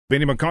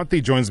Benni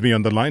McCarthy joins me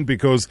on the line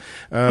because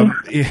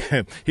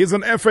he's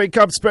an FA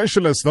Cup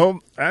specialist,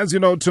 though. As you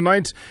know,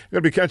 tonight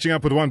we'll be catching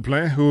up with one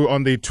player who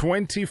on the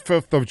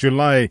 25th of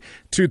July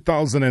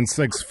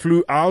 2006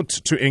 flew out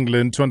to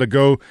England to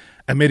undergo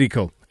a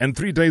medical. And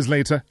 3 days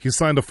later, he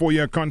signed a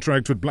 4-year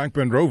contract with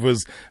Blackburn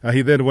Rovers.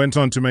 He then went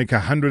on to make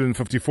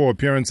 154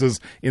 appearances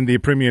in the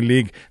Premier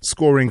League,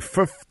 scoring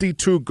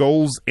 52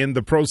 goals in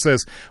the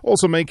process,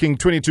 also making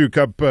 22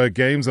 cup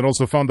games, and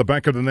also found the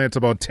back of the net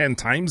about 10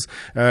 times.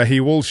 He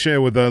will share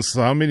with us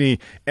how many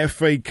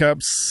FA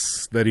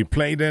Cups that he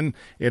played in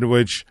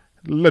which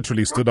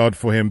literally stood out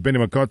for him. Benni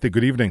McCarthy,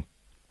 good evening.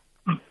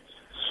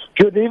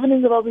 Good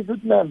evening, Robbie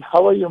Goodman.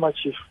 How are you, my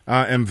chief?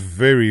 I am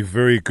very,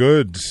 very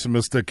good,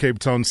 Mr. Cape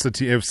Town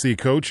City FC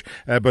coach.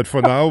 But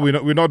for now,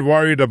 we're not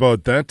worried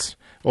about that,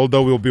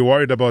 although we'll be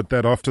worried about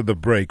that after the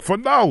break. For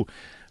now,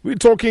 we're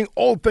talking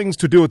all things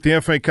to do with the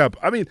FA Cup.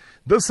 I mean,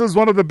 this is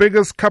one of the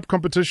biggest cup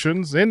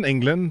competitions in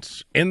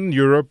England, in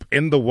Europe,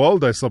 in the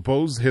world, I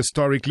suppose,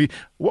 historically.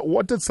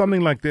 What did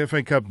something like the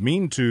FA Cup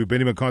mean to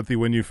Benni McCarthy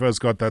when you first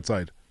got that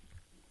side?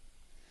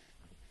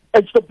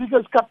 It's the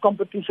biggest cup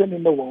competition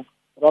in the world,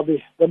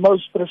 Robbie. The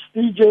most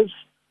prestigious.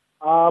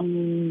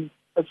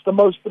 It's the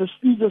most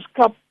prestigious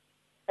cup,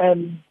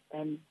 and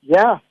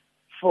yeah,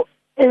 for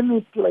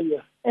any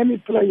player,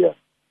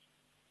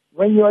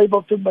 when you're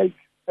able to make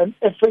an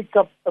FA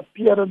Cup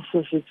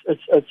appearances, it's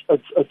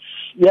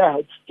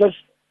just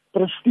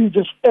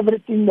prestigious.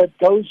 Everything that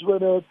goes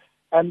with it,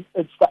 and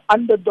it's the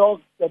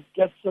underdog that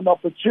gets an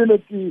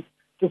opportunity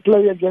to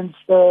play against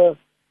the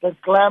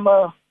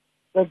glamour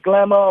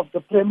of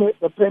the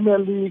Premier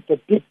League, the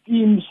big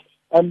teams,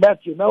 and that,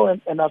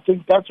 and I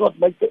think that's what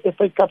makes the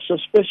FA Cup so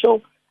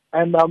special.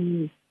 And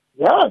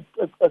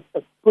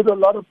it put a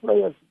lot of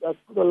players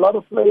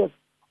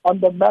on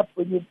the map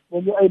when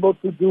you're able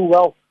to do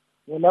well,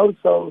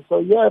 So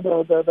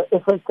the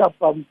FA Cup,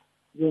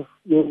 you've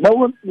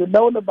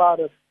known about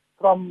it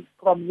from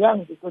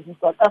young, because in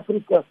South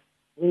Africa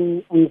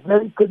we're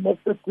very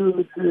connected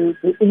to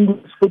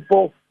English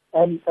football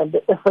and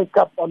the FA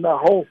Cup on the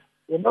whole.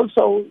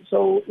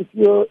 So if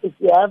you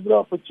have the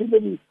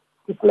opportunity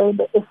to play in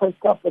the FA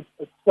Cup,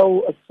 it's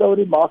so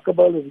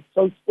remarkable and it's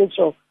so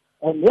special.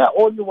 And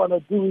all you want to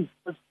do is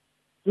just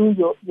do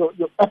your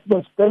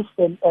utmost best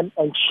and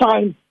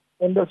shine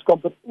in this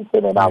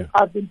competition. And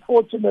I've been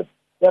fortunate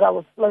that I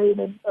was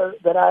playing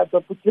that I had the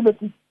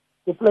opportunity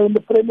to play in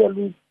the Premier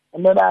League,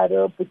 and then I had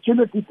the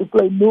opportunity to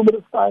play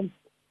numerous times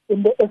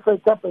in the FA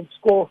Cup and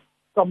score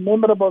some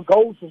memorable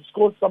goals and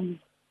score some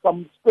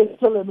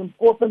special and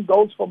important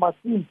goals for my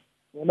team.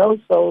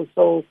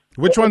 So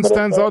which one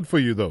stands out for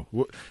you, though?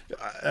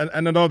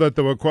 And I know that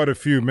there were quite a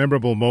few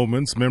memorable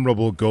moments,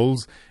 memorable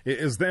goals.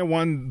 Is there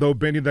one, though,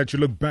 Benni, that you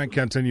look back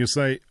at and you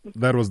say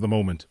that was the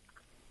moment?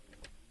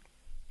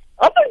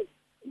 I mean,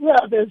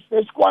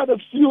 there's quite a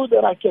few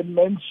that I can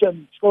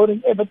mention.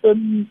 Scoring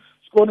Everton,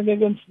 scoring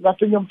against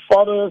Nottingham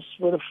Forest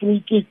with a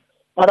free kick.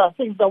 But I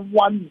think the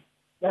one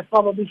that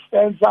probably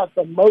stands out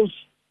the most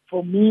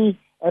for me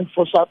and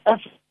for South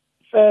African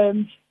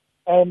fans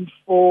and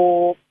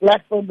for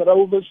Blackburn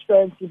Rovers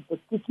fans in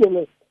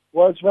particular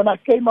was when I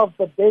came off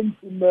the bench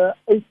in the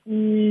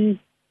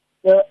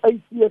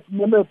 80th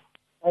minute,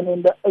 and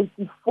in the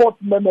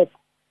 84th minute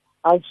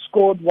I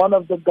scored one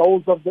of the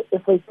goals of the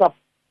FA Cup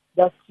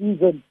that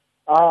season,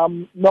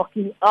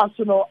 knocking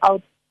Arsenal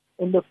out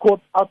of the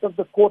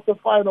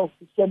quarterfinals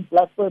to send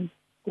Blackburn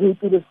through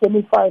to the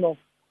semi-final.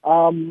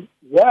 And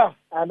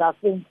I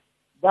think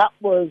that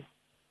was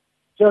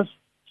just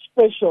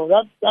special.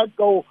 That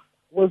goal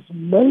was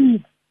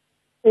made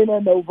in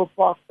an Hanover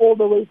Park, all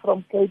the way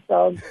from Cape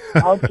Town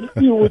down to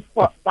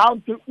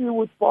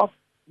Ewood Park,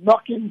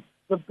 knocking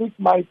the big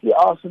mighty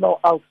Arsenal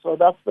out. So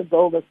that's the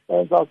goal that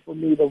stands out for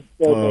me.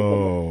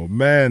 Oh,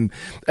 man.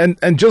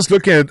 And just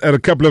looking at a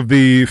couple of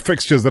the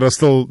fixtures that are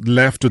still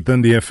left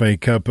within the FA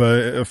Cup,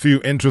 a few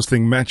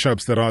interesting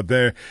matchups that are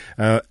there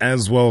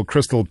as well.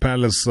 Crystal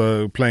Palace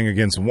playing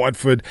against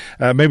Watford.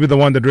 Maybe the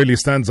one that really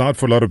stands out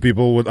for a lot of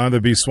people would either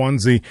be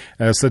Swansea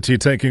City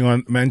taking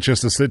on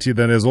Manchester City.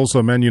 Then there's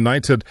also Man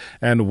United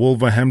and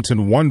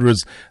Wolverhampton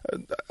Wanderers.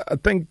 I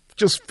think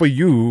just for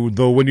you,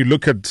 though, when you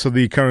look at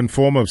the current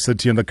form of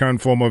City and the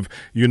current form of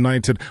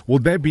United, will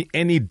there be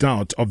any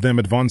doubt of them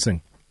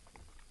advancing?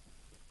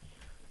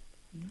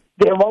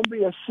 There won't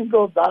be a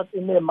single doubt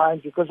in their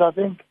minds, because I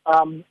think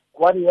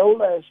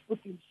Guardiola has put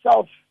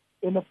himself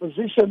in a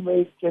position where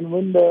he can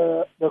win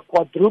the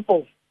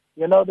quadruple.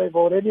 They've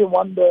already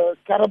won the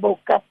Carabao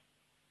Cup.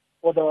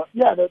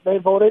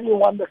 They've already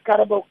won the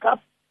Carabao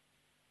Cup.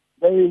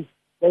 They've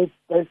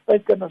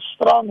taken a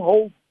strong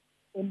hold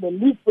in the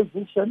league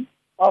position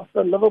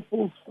after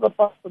Liverpool slip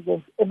up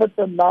against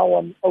Everton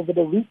over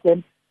the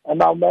weekend, and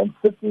now Man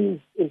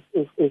City is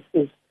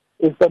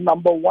the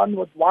number one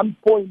with 1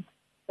 point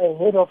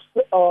ahead of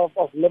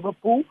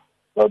Liverpool.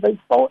 So they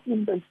still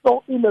in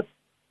it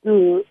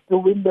to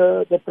win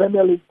the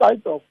Premier League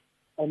title,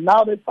 and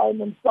now they find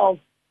themselves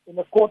in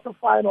the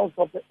quarterfinals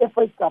of the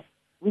FA Cup,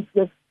 which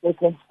they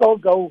can still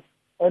go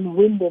and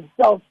win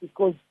themselves,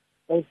 because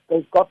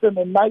they've gotten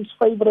a nice,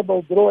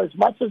 favourable draw. As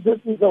much as this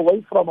is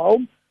away from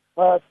home,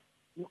 but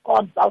you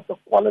can't doubt the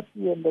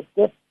quality and the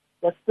depth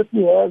that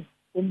City has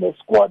in their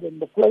squad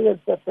and the players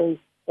that they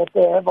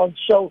have on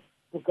show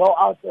to go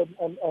out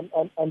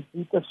and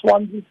beat the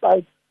Swansea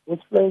side,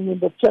 who's playing in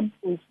the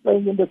championship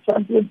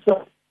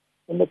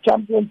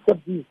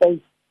these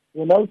days.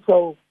 You know,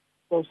 so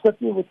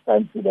City would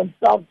fancy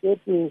themselves there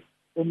to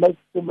make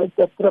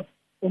the trip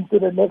into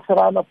the next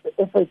round of the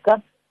FA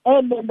Cup,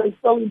 and then they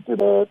still in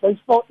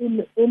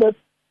it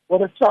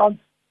for a chance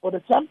for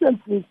the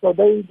Champions League. So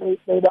they're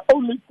the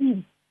only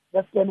team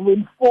that can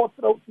win 4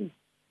 trophies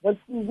this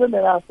season,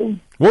 and I think...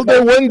 Will they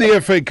win the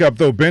FA Cup,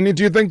 though, Benny?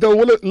 Do you think they'll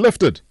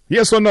lift it?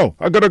 Yes or no?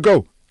 I got to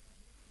go.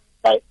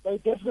 They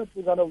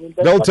definitely going to win.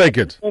 They'll take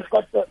it. They've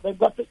got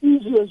the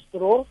easiest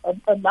draw,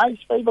 a nice,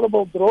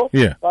 favourable draw,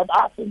 yeah. But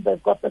I think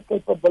they've got the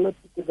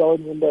capability to go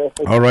and win the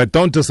FA Cup. All right,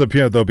 don't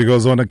disappear, though,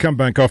 because I want to come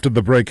back after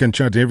the break and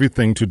chat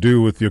everything to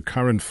do with your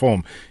current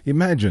form.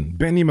 Imagine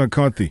Benni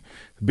McCarthy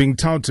being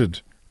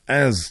touted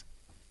as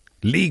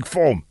league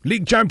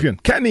champion.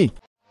 Can he?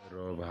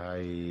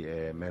 Hi,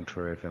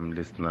 Metro FM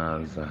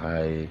listeners.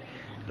 Hi,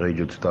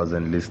 Radio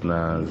 2000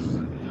 listeners.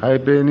 Hi,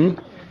 Benny.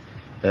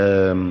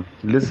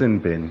 Listen,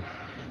 Benny.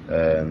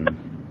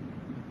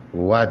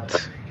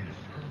 What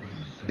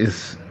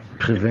is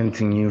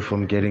preventing you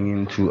from getting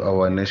into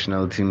our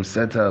national team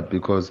setup?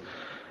 Because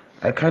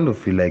I kind of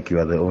feel like you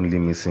are the only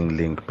missing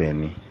link,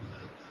 Benny.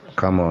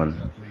 Come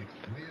on.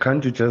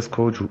 Can't you just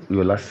coach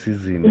your last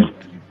season at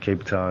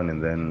Cape Town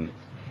and then,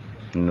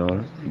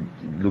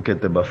 look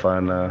at the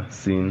Bafana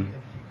scene?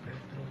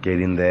 Get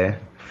in there,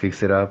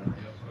 fix it up.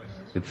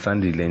 It's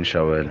Sandy Lane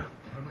Shawel.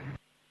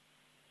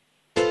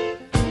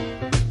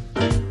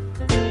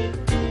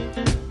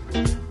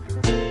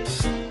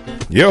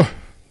 Yo,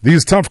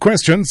 these tough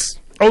questions.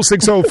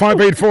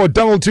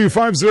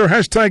 060-584-2250.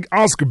 Hashtag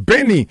Ask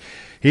Benny.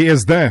 He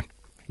is there.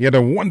 He had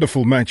a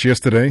wonderful match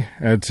yesterday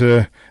at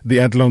the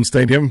Athlone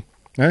Stadium.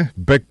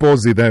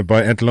 Bekbozi there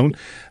by Athlone.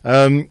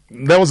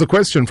 There was a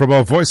question from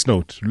our voice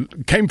note.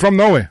 Came from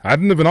nowhere. I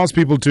didn't even ask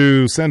people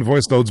to send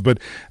voice notes, but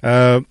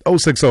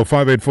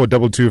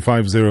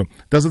 060-584-2250.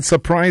 Does it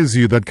surprise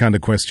you, that kind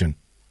of question?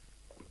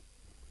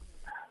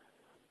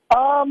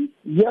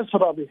 Yes,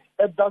 Robbie.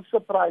 It does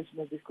surprise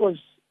me because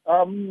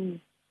I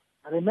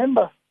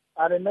remember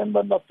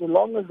not too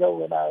long ago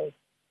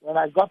when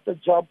I got the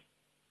job,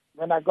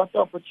 when I got the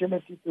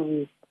opportunity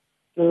to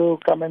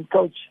come and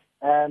coach,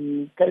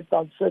 and Cape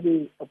Town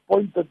City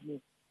appointed me.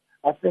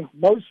 I think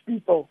most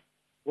people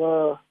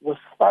were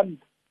stunned.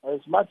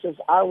 As much as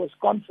I was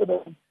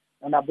confident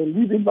and I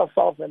believe in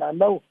myself, and I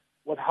know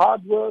with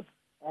hard work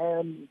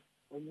and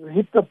when you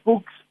hit the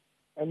books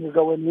and you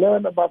go and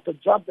learn about the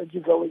job that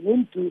you're going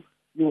into,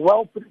 you're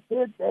well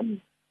prepared. Then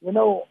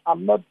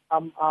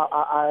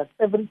I have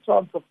every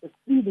chance of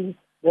succeeding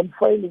than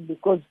failing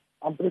because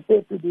I'm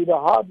prepared to do the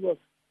hard work.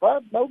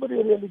 But nobody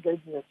really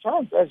gave me a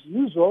chance, as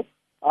usual.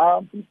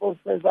 People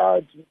say,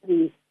 it's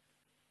really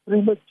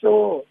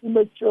premature,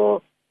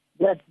 immature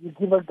that you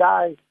give a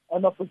guy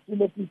an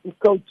opportunity to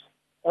coach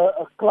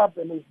a club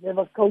and he's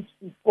never coached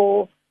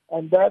before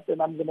and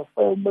I'm going to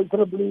fail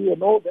miserably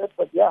and all that.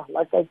 But yeah,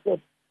 like I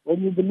said,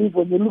 when you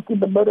look in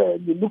the mirror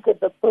and you look at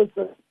the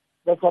person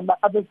that's on the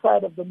other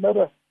side of the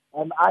mirror,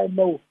 and I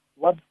know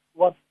what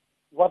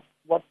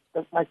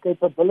my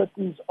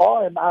capabilities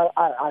are, and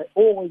I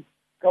always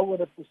go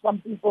with it. To some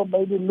people,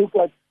 maybe look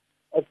like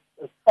it's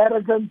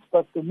arrogance,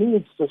 but to me,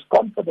 it's just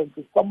confidence.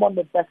 It's someone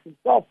that backs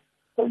himself.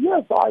 So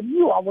yes, I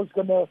knew I was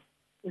gonna,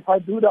 if I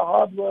do the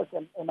hard work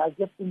and I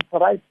get things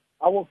right,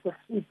 I will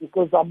succeed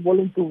because I'm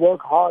willing to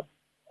work hard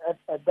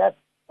at that.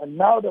 And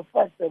now the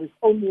fact that it's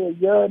only a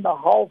year and a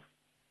half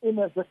in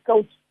as a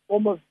coach,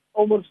 almost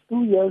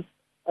 2 years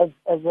as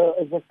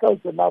a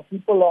coach, and now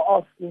people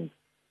are asking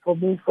for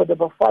me for the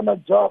Bafana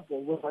job,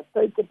 or will I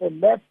take it?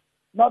 And that's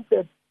not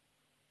that.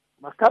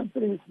 My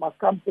country is my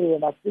country,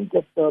 and I think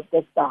that's the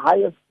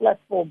highest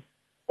platform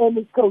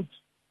any coach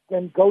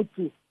can go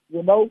to.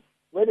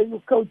 Whether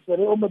you coach the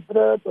Real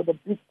Madrid or the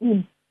big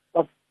team,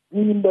 but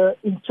being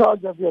in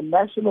charge of your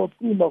national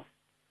team of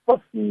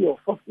 50 or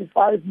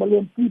 55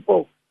 million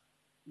people,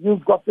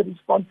 you've got the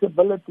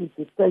responsibility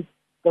to take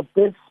the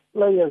best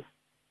players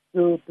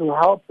to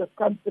help the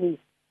country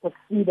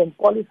succeed and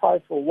qualify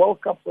for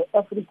World Cup or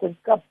African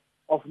Cup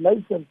of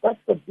Nations. That's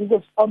the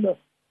biggest honor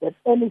that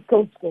any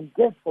coach can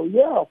get. So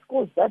yeah, of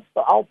course, that's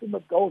the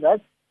ultimate goal.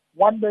 That's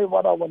one day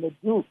what I want to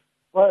do.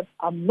 But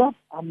I'm not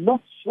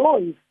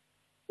sure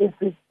if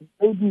it's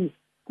maybe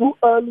too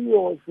early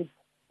or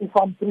if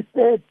I'm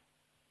prepared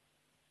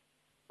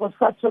for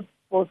such a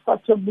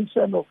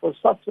mission or for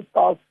such a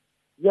task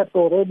yet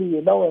already,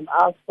 and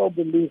I still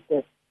believe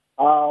that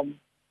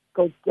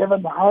Coach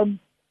Kevin Hunt,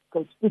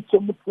 Coach Picho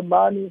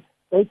Mutsimani,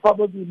 they're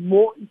probably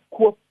more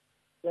equipped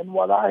than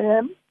what I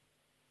am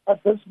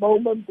at this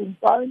moment in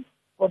time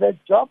for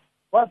that job.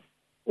 But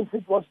if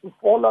it was to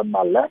fall on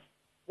my lap,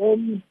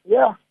 then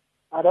yeah,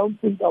 I don't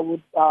think I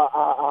would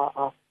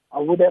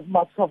have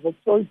much of a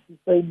choice to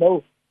say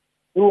no,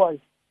 do I?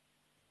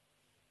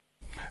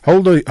 How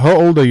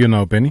old are you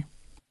now, Benny?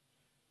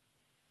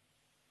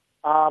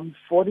 I'm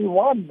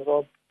 41,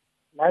 Rob.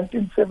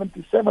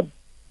 1977.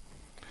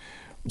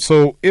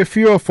 So if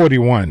you are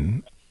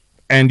 41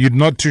 and you're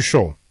not too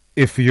sure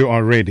if you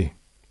are ready,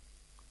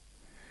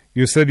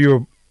 you said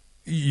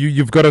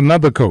you've got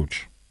another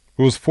coach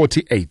who's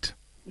 48,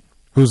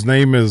 whose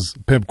name is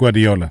Pep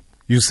Guardiola.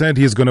 You said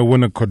he's going to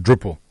win a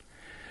quadruple,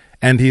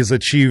 and he's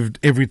achieved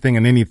everything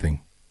and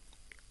anything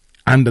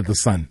under the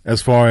sun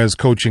as far as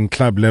coaching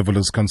club level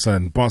is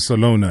concerned.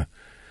 Barcelona,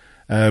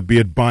 be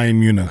it Bayern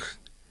Munich,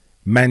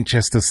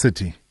 Manchester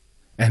City,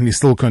 and he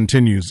still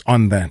continues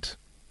on that.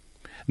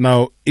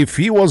 Now, if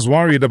he was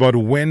worried about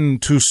when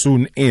too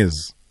soon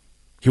is,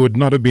 he would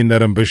not have been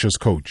that ambitious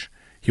coach.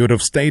 He would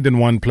have stayed in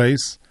one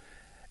place,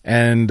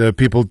 and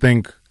people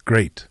think,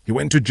 great. He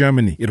went to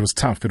Germany. It was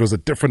tough. It was a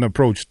different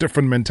approach,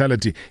 different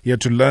mentality. He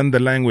had to learn the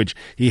language.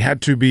 He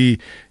had to be,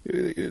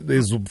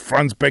 there's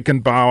Franz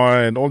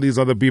Beckenbauer and all these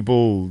other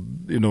people,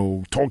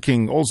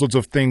 talking all sorts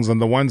of things on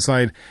the one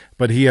side,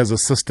 but he has a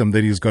system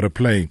that he's got to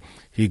play.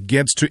 He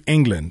gets to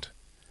England.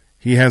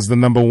 He has the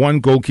number one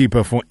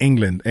goalkeeper for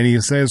England, and he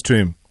says to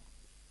him,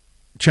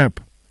 chap,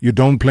 you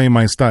don't play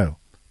my style.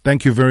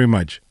 Thank you very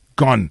much.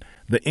 Gone.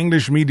 The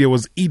English media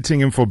was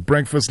eating him for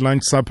breakfast,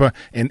 lunch, supper,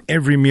 and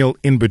every meal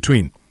in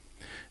between.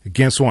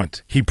 Guess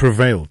what? He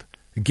prevailed.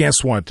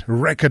 Guess what?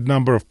 Record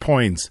number of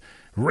points,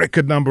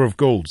 record number of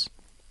goals.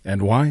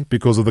 And why?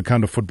 Because of the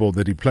kind of football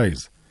that he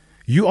plays.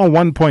 You are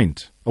 1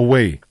 point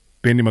away,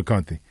 Benni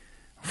McCarthy,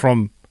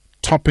 from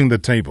topping the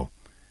table.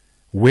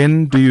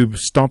 When do you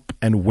stop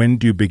and when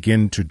do you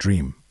begin to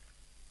dream?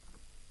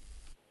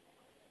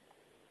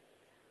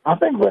 I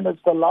think when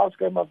it's the last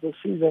game of the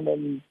season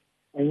and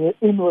you're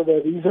in with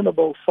a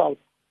reasonable side,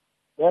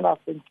 then I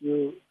think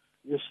you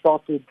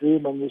start to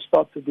dream and you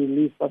start to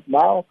believe. But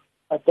now,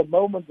 at the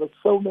moment, with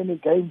so many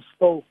games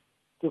still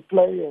to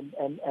play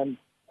and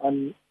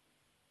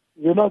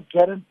you're not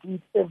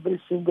guaranteed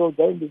every single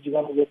game that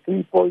you're going to get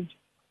 3 points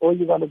or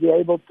you're going to be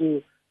able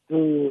to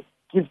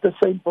give the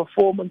same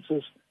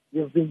performances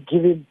you've been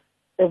giving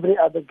every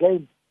other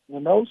game,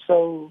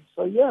 So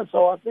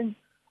I think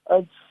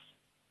it's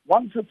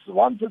once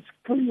it's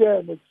clear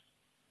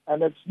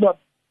and it's not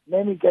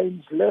many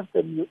games left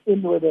and you're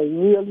in with a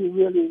really,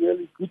 really,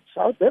 really good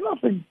side, then I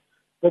think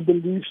the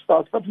belief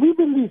starts. But we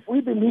believe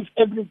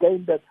every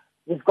game that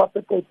we've got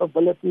the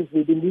capabilities,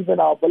 we believe in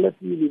our ability,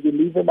 we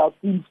believe in our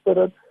team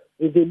spirit,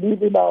 we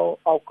believe in our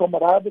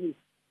camaraderie,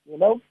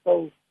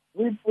 So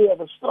we have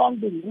a strong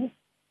belief,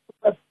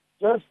 but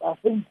just, I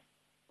think,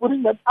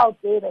 putting it out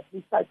there that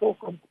we cycle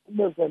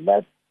contenders and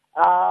that,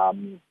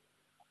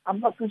 I'm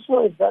not too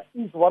sure if that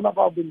is one of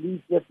our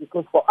beliefs yet,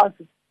 because for us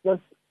it's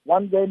just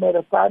one game at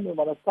a time. We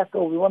want to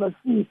tackle. We want to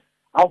see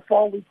how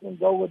far we can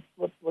go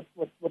with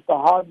the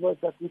hard work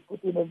that we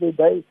put in every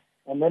day,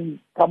 and then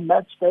come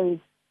match days,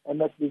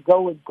 and that we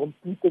go and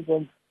compete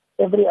against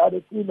every other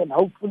team, and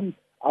hopefully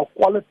our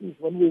qualities,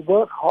 when we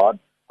work hard,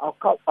 our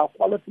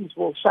qualities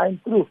will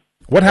shine through.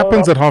 What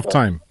happens at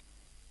halftime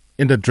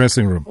in the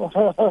dressing room?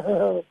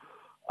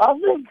 I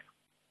think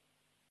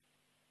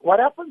what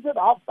happens at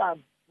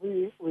halftime,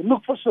 we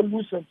look for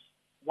solutions.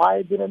 Why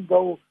it didn't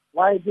go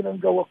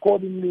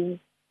accordingly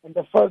in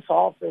the first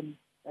half, and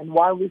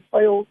why we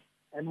failed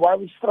and why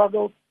we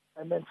struggled.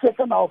 And then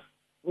second half,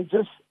 we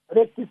just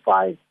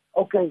rectify.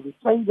 Okay, we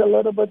change a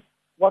little bit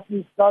what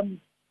we've done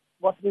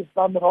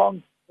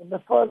wrong in the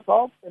first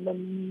half, and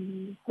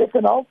then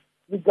second half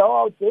we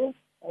go out there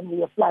and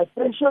we apply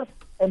pressure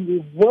and we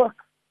work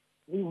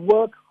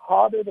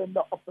harder than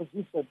the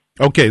opposition.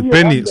 Okay,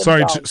 Benny,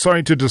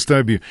 sorry to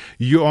disturb you.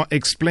 You are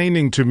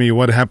explaining to me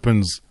what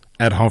happens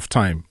at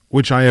halftime,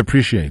 which I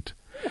appreciate.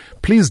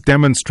 Please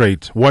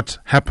demonstrate what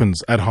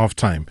happens at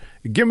halftime.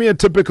 Give me a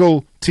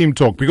typical team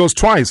talk, because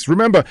twice,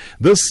 remember,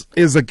 this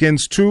is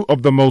against two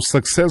of the most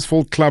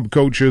successful club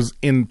coaches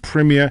in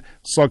Premier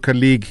Soccer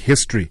League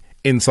history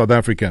in South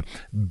Africa.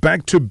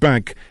 Back to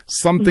back,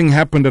 something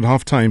happened at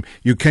halftime.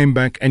 You came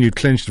back and you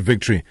clinched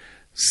victory.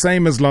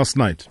 Same as last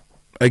night.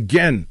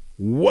 Again,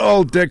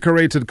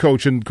 well-decorated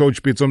coach and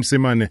Coach Pitso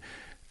Msimane,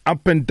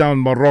 up and down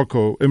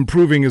Morocco,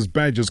 improving his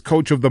badge as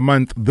Coach of the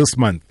Month this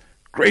month.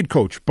 Great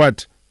coach,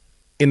 but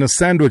in a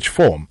sandwich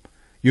form,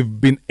 you've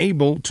been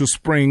able to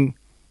spring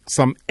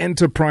some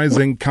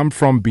enterprising,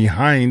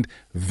 come-from-behind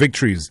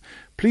victories.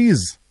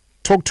 Please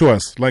talk to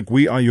us like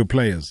we are your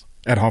players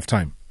at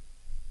halftime.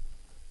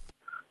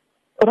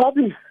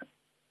 Robbie,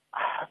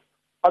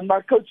 on my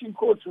coaching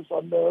courses,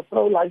 on the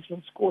pro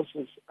license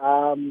courses,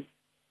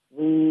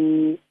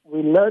 we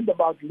learned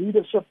about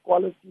leadership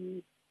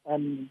quality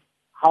and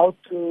how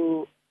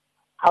to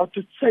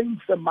change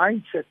the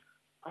mindset.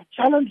 I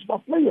challenge my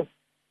players.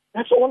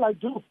 That's all I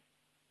do.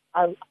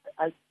 I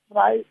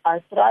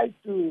try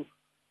to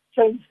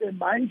change their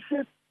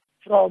mindset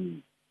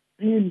from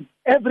being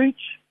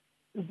average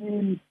to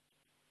being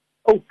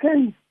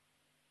okay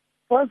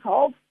first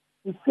half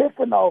to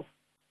second half,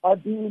 are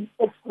being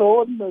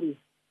extraordinary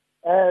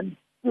and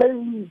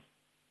playing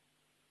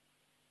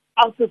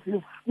out of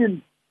your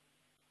skin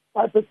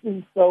type of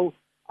thing. So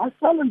I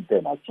challenge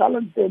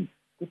them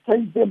to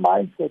change their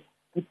mindset,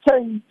 to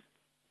change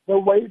the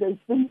way they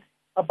think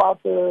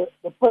about the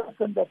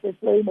person that they're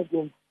playing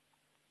against.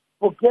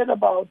 Forget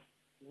about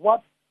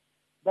what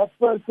that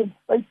person's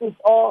status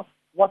are,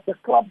 what the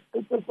club's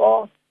status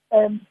are,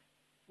 and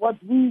what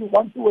we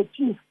want to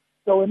achieve.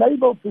 So in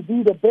able to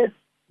be the best,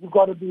 you've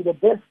got to be the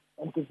best.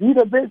 And to be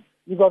the best,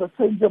 you've got to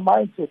change your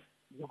mindset.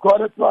 You've got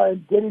to try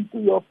and get into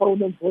your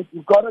opponent's head.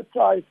 You've got to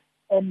try,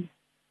 and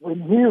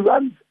when he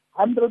runs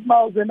 100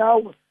 miles an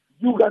hour,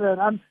 you got to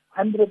run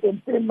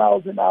 110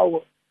 miles an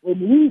hour. When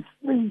he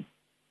springs,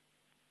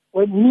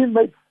 when he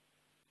makes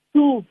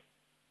 50%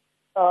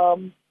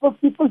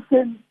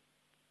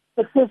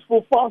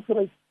 successful pass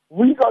rates,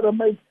 we got to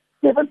make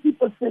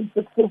 70%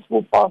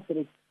 successful pass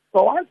rates.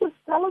 So I just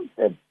challenge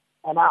them,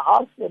 and I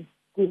ask them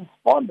to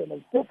respond. And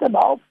in second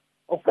half,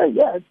 okay,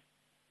 yeah,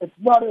 it's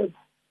not as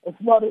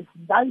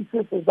nice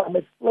as I'm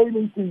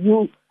explaining to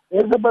you.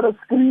 There's a bit of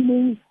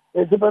screaming,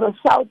 there's a bit of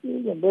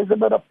shouting, and there's a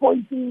bit of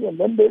pointing, and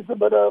then there's a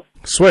bit of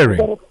swearing.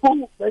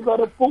 They got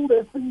to pull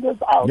their fingers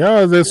out.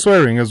 Yeah, they're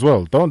swearing as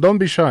well. Don't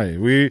be shy.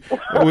 We're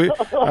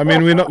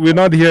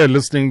not here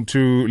listening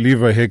to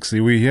Lever Hexy.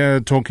 We're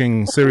here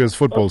talking serious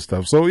football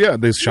stuff. So yeah,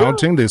 there's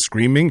shouting, there's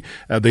screaming,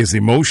 there's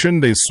emotion,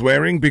 there's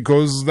swearing,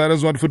 because that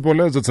is what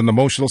football is. It's an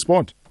emotional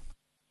sport.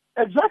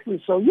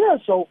 Exactly. So yeah,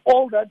 so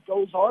all that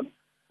goes on,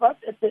 but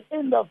at the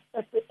end of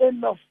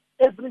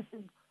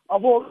everything,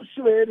 of all the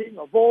swearing,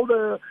 of all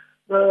the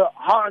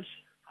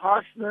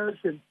harshness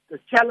and the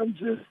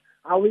challenges,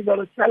 how we got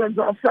to challenge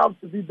ourselves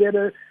to be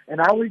better, and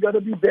how we got to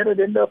be better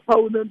than the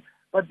opponent.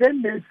 But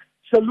then there's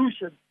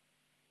solutions.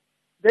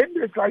 Then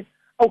there's like,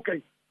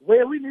 okay,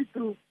 where we need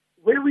to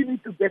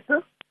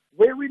better,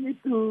 where we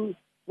need to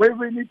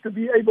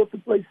be able to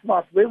play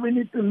smart, where we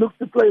need to look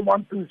to play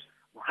 1-2s,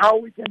 how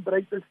we can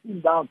break this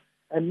team down.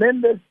 And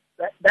then there's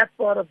that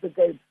part of the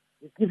game.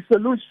 It gives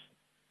solutions.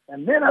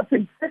 And then I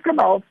think second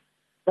half,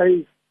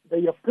 they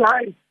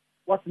apply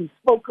what we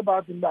spoke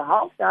about in the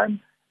halftime,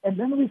 and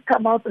then we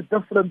come out a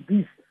different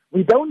beast.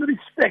 We don't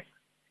respect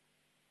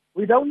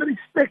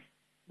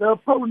the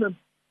opponent,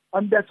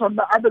 and that's on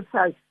the other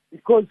side,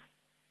 because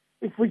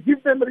if we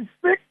give them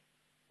respect,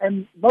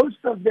 and most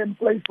of them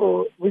play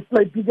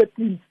bigger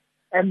teams,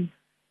 and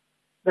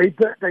they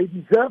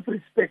deserve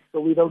respect, so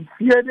we don't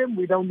fear them,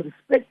 we don't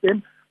respect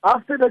them.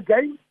 After the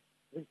game,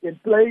 we can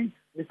play,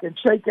 we can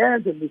shake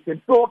hands, and we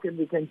can talk, and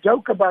we can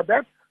joke about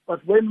that,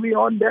 but when we're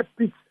on that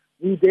pitch,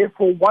 we're there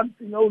for one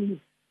thing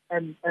only,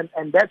 and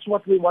that's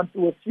what we want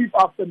to achieve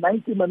after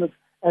 90 minutes,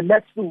 and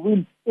that's to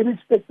win,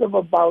 irrespective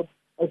about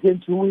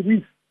against who it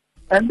is.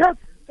 And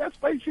that's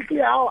basically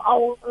how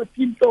our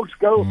team talks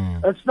go.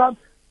 It's not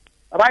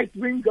right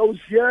wing goes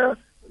here,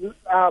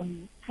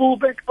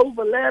 fullback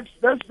overlaps,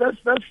 this.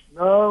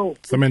 No.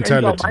 It's the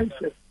mentality.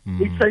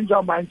 We change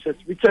our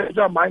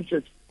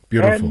mindsets.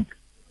 Beautiful. And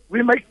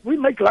we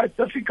make life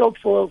difficult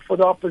for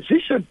the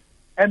opposition.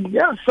 And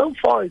yeah, so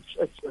far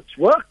it's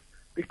worked,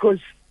 because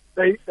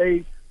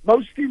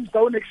most teams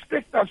don't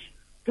expect us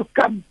to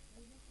come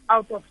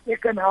out of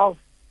second half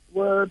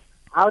with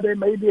how they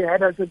maybe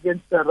had us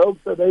against the Rogues,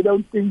 so they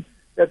don't think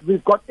that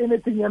we've got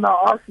anything in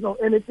our arsenal,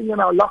 anything in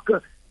our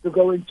locker to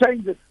go and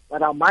change it.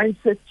 But our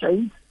mindset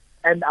changed,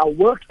 and our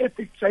work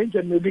ethic changed,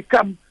 and we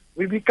become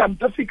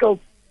difficult.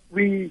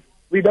 We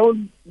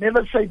don't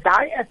never say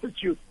die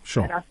attitude.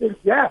 Sure. And I think,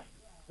 yeah,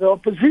 the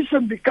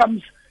opposition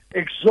becomes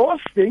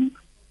exhausting,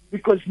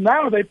 because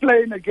now they're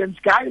playing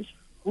against guys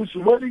who's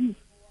willing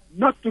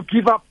not to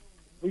give up.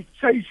 We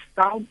chase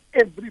down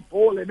every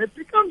ball, and it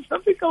becomes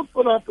difficult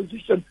for the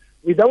opposition.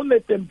 We don't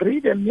let them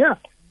breathe, and yeah,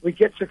 we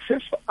get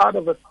success out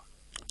of it.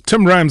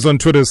 Tim Rhymes on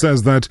Twitter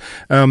says that,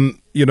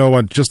 you know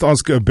what, just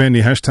ask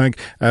Benny, hashtag,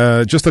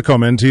 just a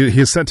comment.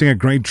 He's setting a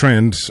great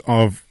trend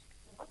of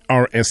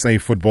RSA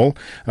football.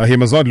 He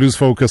must not lose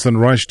focus and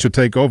rush to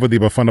take over the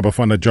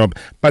Bafana job.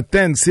 But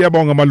then,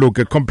 Siyabonga Maluk,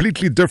 a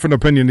completely different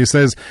opinion. He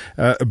says,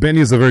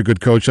 Benny is a very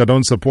good coach. I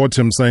don't support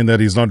him saying that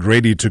he's not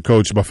ready to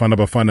coach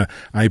Bafana.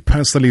 I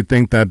personally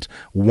think that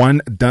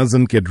one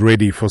doesn't get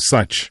ready for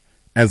such.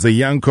 As a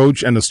young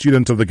coach and a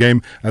student of the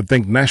game, I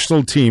think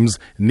national teams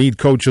need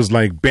coaches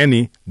like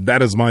Benny.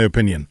 That is my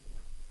opinion.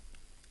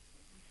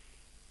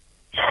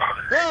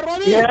 Hey,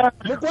 Robbie,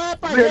 look what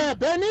happened,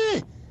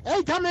 Benny.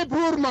 Hey, tell me,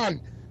 poor man.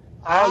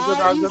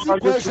 Easy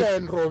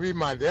question, Robbie,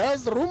 man.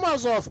 There's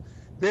rumors of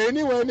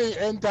Benny when he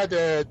entered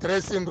the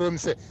dressing room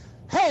say,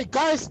 hey,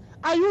 guys,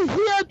 are you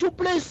here to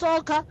play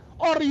soccer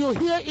or are you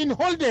here in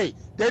holiday?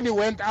 Then he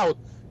went out.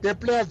 The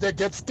players, they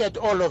get scared,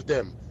 all of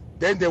them.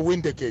 Then they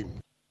win the game.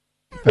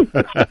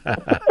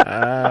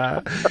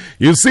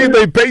 You see,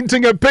 they're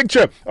painting a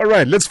picture. All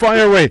right, let's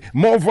fire away.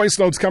 More voice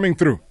notes coming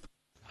through.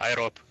 Hi,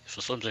 Rob.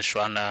 Susomze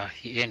Shwana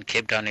here in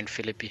Cape Town in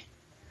Philippines.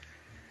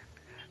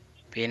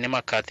 Benni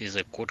McCarthy is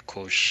a good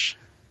coach.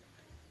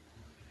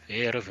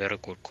 Very, very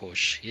good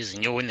coach. He's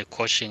new in the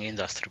coaching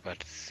industry,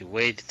 but the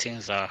way the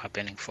things are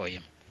happening for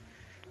him.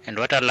 And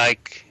what I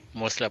like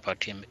mostly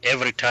about him,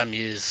 every time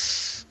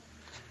he's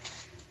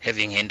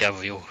having an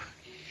interview,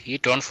 he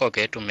don't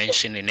forget to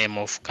mention the name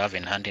of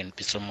Gavin Hunt and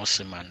Pitso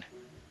Mosimane,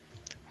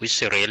 which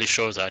really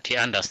shows that he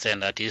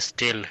understands that he's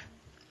still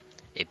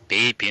a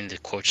baby in the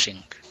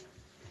coaching.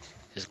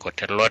 He's got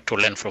a lot to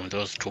learn from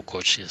those two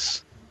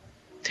coaches.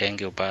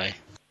 Thank you, bye.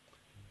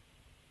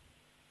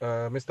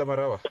 Mr.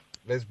 Marawa,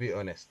 let's be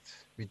honest.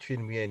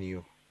 Between me and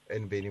you,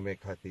 and Benni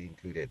McCarthy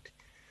included,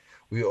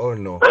 we all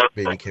know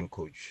Benni can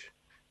coach.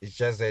 It's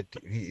just that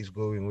he is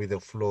going with the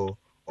flow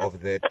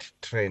of that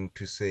trend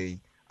to say,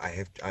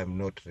 I'm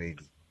not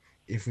ready.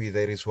 If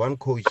there is one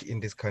coach in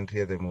this country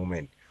at the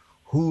moment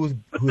who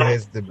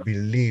has the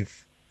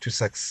belief to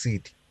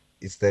succeed,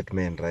 it's that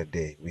man right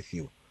there with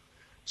you.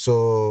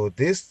 So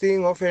this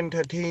thing of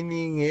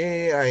entertaining,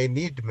 hey, I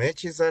need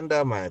matches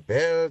under my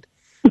belt,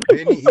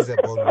 Benni is a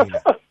born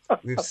winner.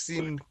 We've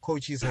seen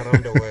coaches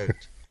around the world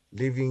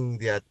leaving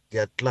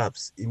their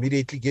clubs,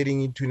 immediately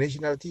getting into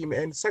national team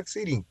and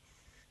succeeding.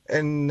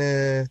 And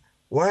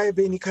why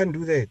Benni can't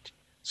do that?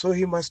 So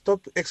he must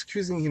stop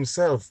excusing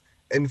himself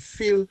and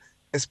fill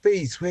a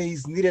space where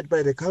he's needed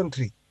by the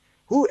country.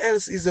 Who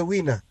else is a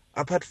winner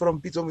apart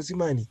from Pitso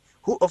Mosimane,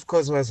 who of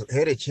course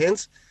had a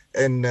chance,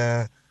 and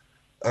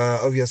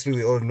obviously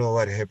we all know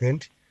what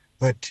happened.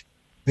 But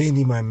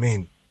Benni, my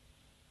man,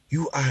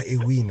 you are a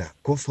winner.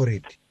 Go for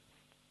it.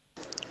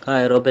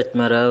 Hi, Robert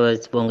Marawa.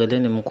 It's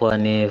Bongeleni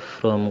Mkwane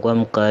from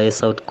Guamkai,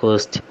 South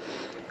Coast.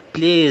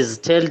 Please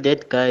tell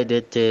that guy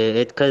that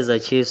at Kaizer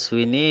Chiefs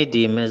we need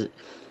him,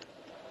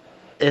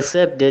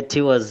 except that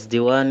he was the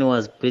one who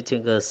was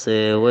beating us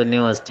when he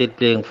was still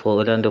playing for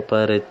Orlando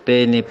Pirates.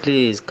 Benni,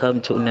 please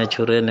come to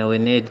Naturena. We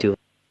need you.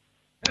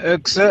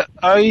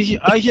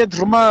 I heard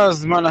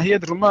rumors, man. I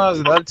heard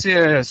rumors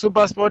that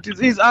Super Sport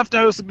is after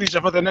your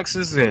signature for the next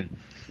season.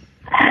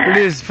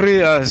 Please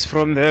free us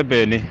from there,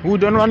 Benni. We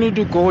don't want you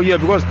to go here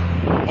because,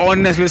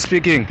 honestly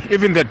speaking,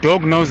 even the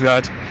dog knows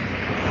that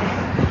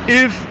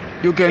if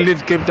you can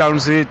leave Cape Town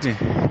City,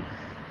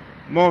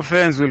 more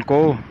fans will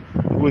go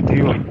with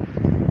you.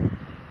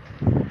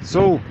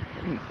 So,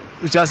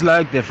 just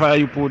like the fire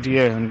you put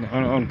here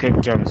on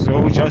Cape Town. So,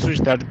 we just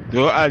wish that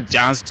they are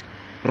just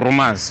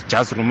rumors,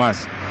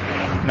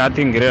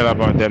 Nothing real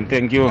about them.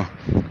 Thank you.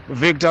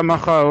 Victor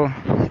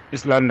Machao,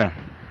 East London.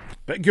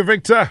 Thank you,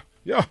 Victor.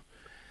 Yeah.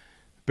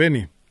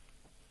 Benni,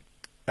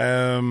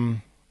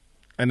 and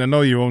I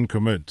know you won't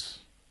commit,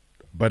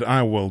 but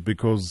I will,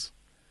 because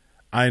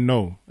I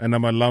know and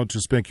I'm allowed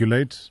to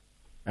speculate,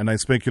 and I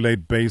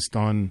speculate based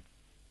on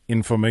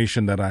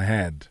information that I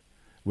had.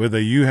 Whether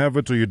you have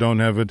it or you don't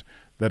have it,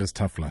 that is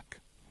tough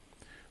luck.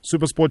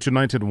 SuperSport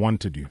United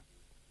wanted you.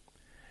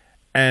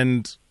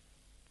 And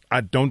I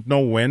don't know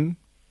when,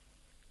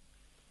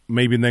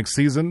 maybe next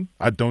season,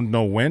 I don't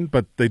know when,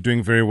 but they're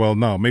doing very well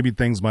now. Maybe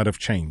things might have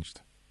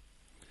changed.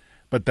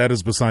 But that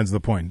is besides the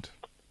point.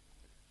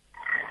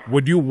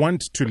 Would you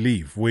want to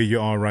leave where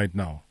you are right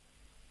now?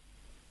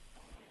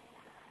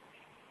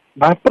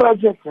 My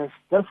project has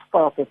just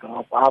started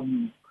up.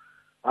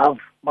 I've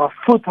my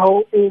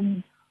foothold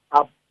in.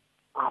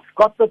 I've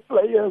got the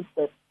players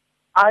that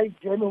I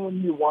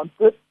genuinely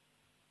wanted.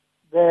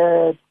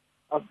 That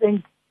I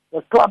think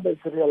the club has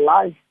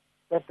realized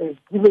that they've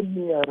given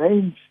me a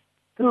range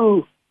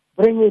to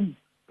bring in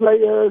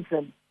players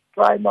and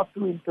try not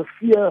to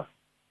interfere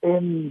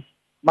in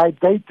my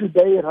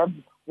day-to-day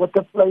run with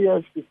the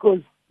players,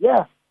 because,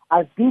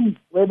 I've been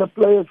where the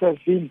players have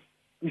been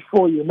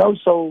before,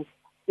 So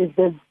if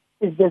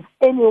there's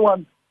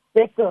anyone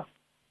better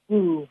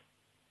to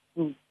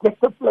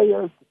get the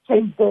players, to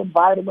change the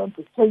environment,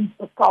 to change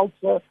the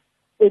culture,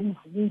 it is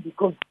me,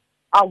 because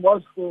I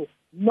was there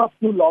not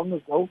too long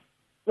ago.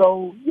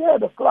 So,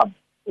 the club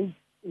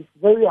is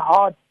very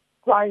hard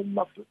trying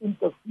not to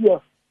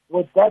interfere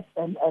with that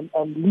and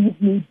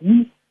leave me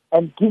be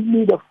and give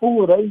me the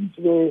full range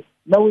where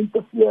no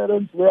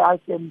interference, where I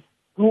can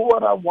do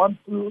what I want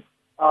to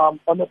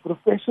on a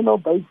professional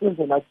basis,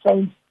 and I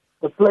change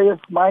the players'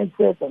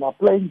 mindset,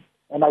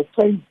 and I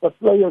change the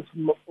players'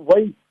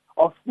 way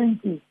of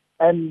thinking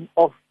and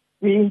of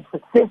being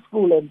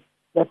successful, and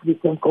that we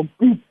can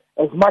compete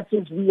as much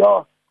as we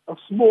are a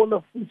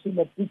smaller fish in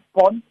a big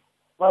pond,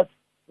 but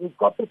we've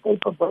got the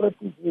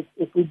capabilities.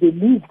 If we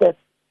believe that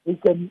we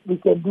can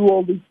do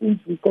all these things,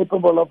 we're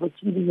capable of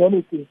achieving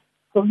anything.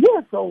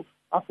 So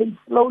I think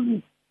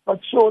slowly but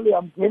surely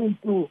I'm getting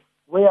to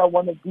where I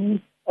want to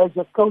be as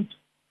a coach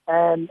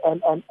and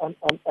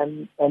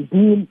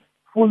being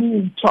fully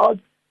in charge.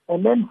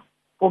 And then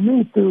for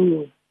me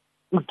to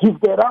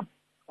give that up.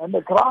 And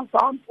the grass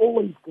aren't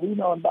always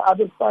greener on the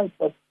other side,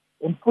 but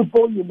in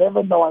football you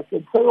never know. I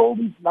can say all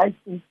these nice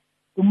things.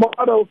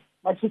 Tomorrow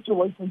my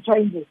situation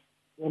changes,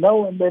 and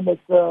then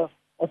it's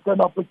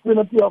an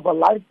opportunity of a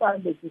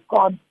lifetime that you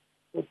can't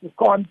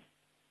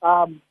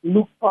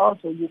look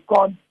past, or you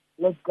can't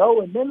let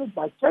go, and then it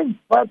might change.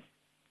 But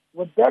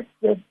with that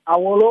said, I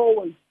will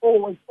always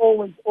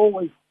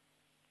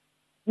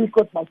speak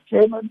with my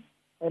chairman,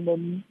 and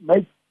then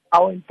make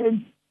our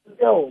intentions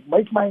clear,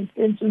 make my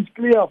intentions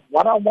clear of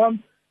what I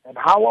want and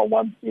how I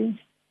want things.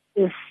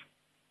 If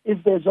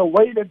there's a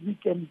way that we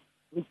can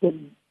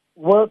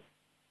work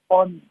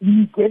on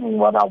me getting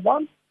what I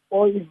want,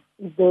 or if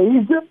there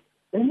isn't,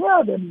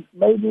 then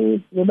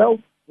maybe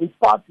we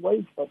part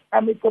ways, but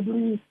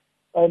amicably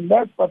and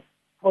that. But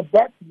for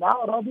that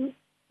now, Robbie,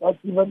 that's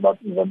not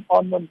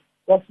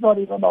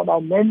even on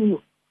our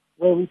menu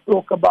where we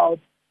talk about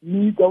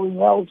me going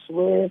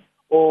elsewhere,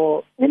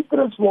 or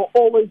interest will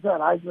always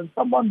arise. When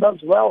someone does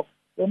well,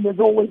 then there's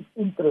always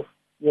interest,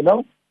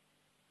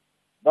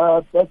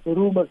 But that's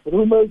rumors,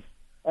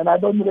 and I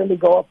don't really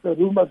go after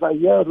rumors. I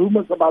hear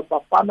rumors about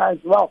Bafana as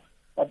well,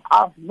 but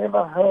I've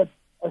never heard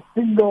a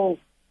single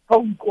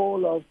phone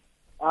call of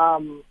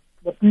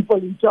the people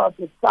in charge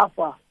at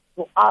SAFA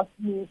to ask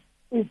me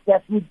if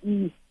that would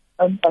be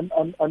a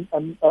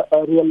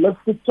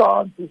realistic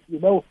chance, if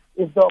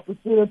the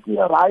opportunity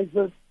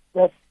arises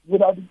that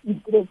would have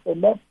interest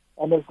in that.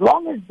 And as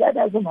long as that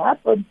hasn't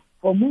happened,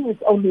 for me,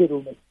 it's only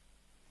rumors.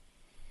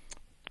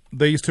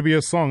 There used to be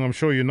a song, I'm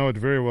sure you know it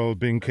very well,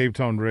 being Cape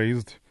Town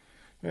raised,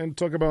 and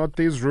talk about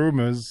these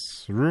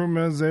rumors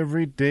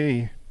every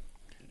day.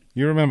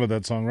 You remember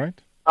that song,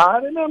 right? I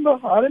remember.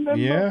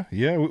 Yeah.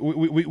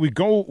 We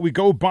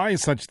go by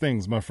such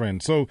things, my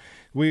friend. So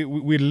we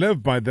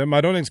live by them.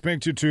 I don't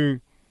expect you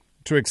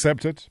to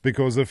accept it,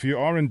 because if you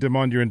are in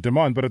demand, you're in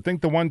demand. But I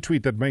think the one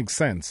tweet that makes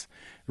sense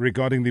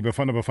regarding the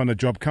Bafana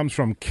job comes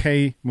from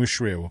Kay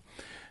Mushweo.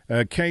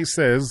 Kay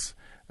says,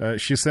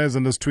 she says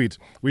in this tweet,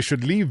 we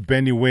should leave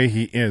Benny where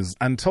he is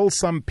until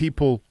some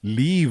people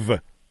leave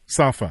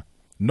SAFA.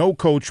 No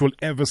coach will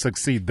ever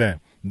succeed there.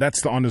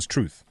 That's the honest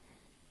truth.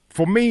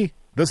 For me,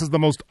 this is the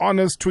most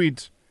honest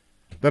tweet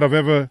that I've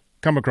ever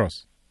come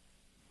across.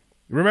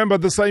 Remember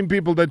the same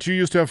people that you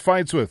used to have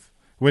fights with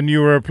when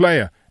you were a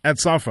player at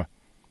SAFA,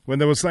 when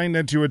they were saying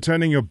that you were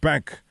turning your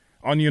back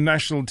on your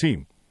national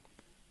team.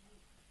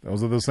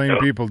 Those are the same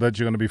people that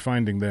you're going to be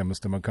finding there,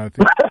 Mr.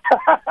 McCarthy.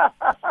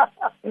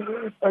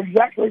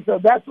 Exactly. So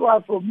that's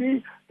why for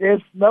me,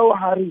 there's no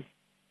hurry.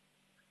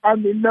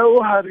 I'm in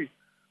no hurry.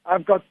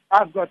 I've got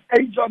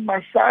age on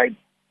my side.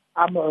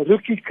 I'm a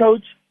rookie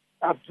coach.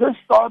 I've just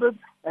started.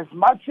 As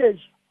much as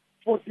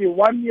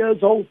 41 years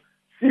old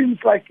seems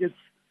like it's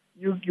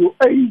you're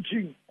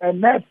aging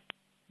and that,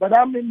 but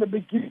I'm in the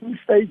beginning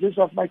stages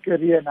of my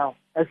career now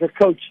as a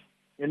coach.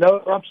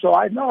 Rob, so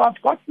I know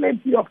I've got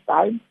plenty of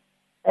time,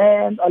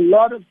 and a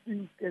lot of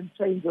things can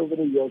change over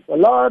the years. A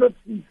lot of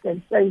things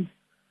can change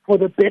for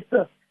the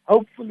better.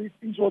 Hopefully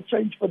things will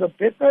change for the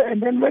better,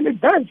 and then when it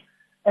does,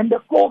 and the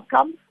call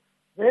comes,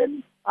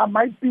 then I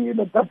might be in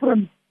a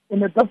different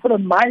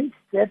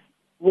mindset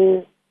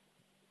where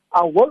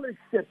I will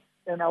accept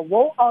and I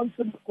will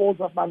answer the calls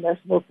of my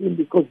national team,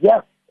 because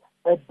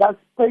it does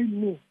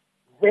pain me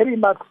very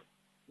much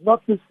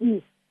not to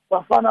see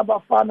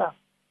Bafana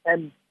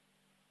and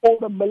all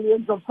the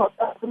millions of South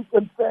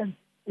African fans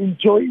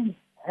enjoying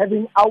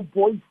having our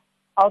boys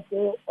out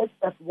there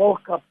at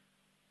World Cup,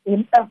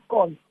 in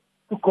AFCON,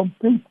 to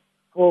compete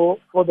for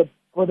the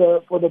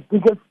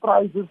biggest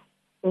prizes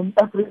in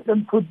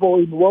African football,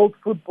 in world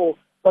football.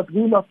 But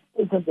we're not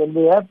present, and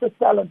we have the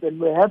talent and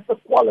we have the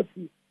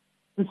quality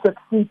to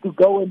succeed, to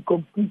go and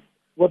compete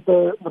with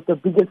the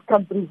biggest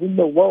countries in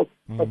the world.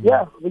 But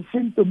we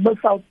seem to miss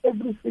out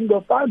every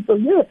single time. So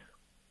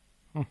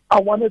I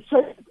want to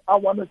change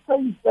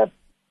that.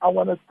 I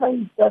want to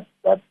change that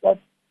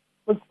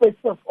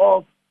perspective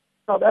of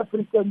South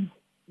Africans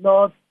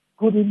not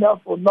good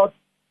enough or not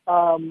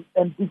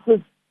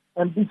ambitious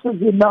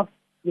enough,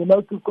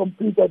 to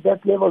compete at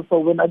that level. So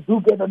when I do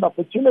get an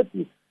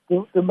opportunity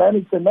to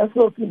manage the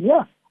national team,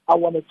 I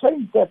want to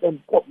change that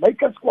and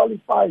make us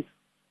qualify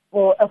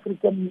for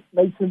African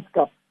Nations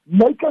Cup,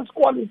 make us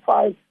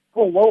qualify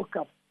for World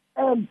Cup.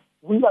 And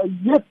we are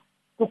yet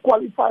to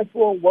qualify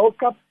for a World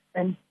Cup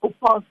and to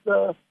pass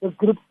the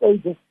group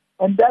stages.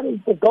 And that is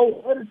the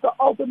goal. That is the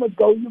ultimate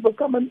goal. You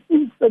become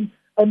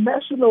a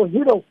national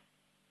hero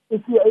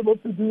if you're able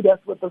to do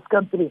that with this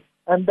country.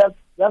 And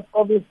that's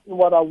obviously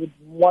what I would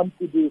want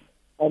to do.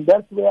 And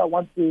that's where I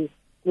want to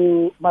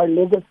my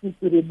legacy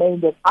to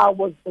remain, that I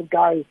was the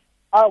guy,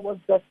 I was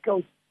that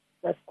coach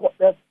that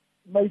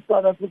made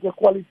South Africa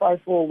qualify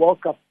for a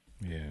World Cup.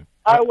 Yeah.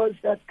 I was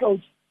that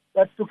coach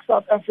that took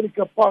South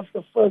Africa past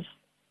the first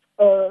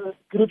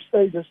group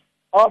stages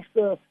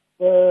after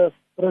the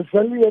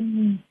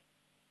Brazilian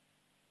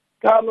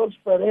Carlos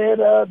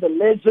Pereira, the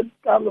legend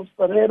Carlos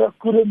Pereira,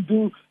 couldn't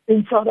do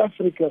in South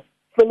Africa.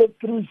 Philip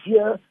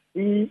Cruzier,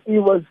 he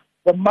was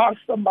the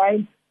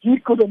mastermind. He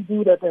couldn't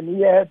do that,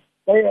 and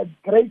they had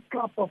great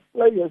crop of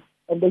players,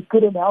 and they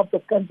couldn't help the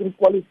country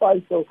qualify.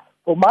 So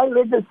for my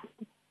legacy,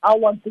 I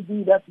want to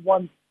be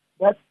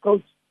that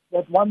coach,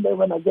 that one day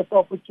when I get the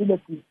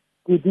opportunity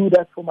to do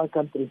that for my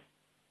country.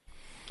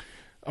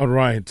 All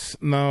right.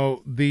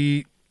 Now,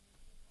 the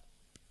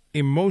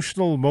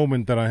emotional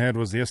moment that I had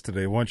was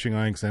yesterday watching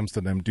Ajax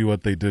Amsterdam do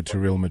what they did to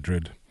Real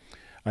Madrid.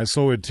 I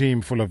saw a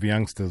team full of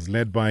youngsters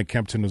led by a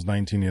captain who's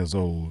 19 years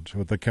old,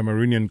 with a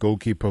Cameroonian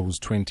goalkeeper who's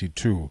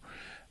 22,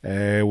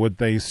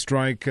 with a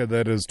striker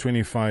that is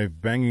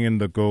 25, banging in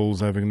the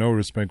goals, having no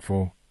respect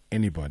for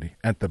anybody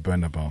at the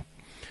Bernabeu.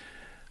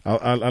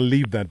 I'll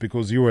leave that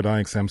because you were at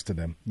Ajax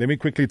Amsterdam. Let me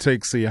quickly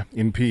take Sia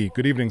in P.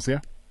 Good evening,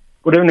 Sia.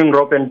 Good evening,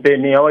 Rob and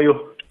Benny. How are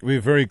you?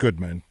 We're very good,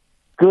 man.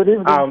 Good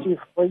evening, Chief.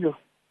 How are you?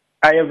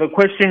 I have a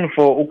question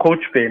for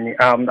Coach Benny.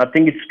 I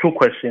think it's two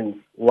questions.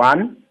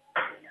 One,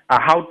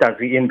 how does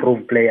he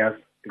improve players?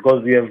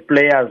 Because we have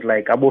players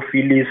like Abo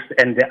Phyllis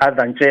and the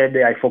other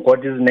Nchebe, I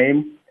forgot his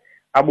name,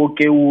 Abo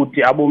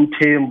Keuti, Abo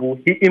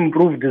Mtembu. He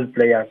improved these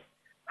players.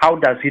 How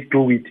does he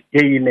do it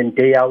day in and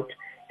day out?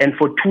 And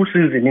for 2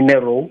 seasons in a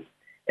row.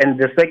 And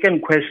the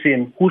second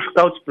question, who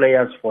scouts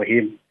players for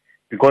him?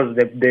 Because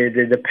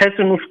the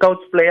person who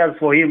scouts players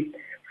for him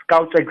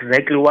scouts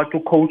exactly what to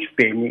Coach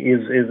Benny is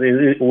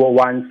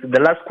wants. The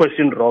last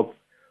question, Rob,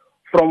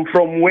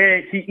 from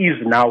where he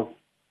is now,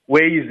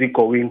 where is he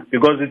going?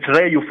 Because it's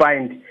rare you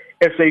find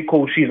SA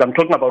coaches, I'm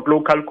talking about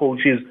local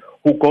coaches,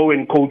 who go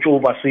and coach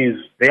overseas.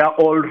 They are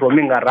all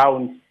roaming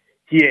around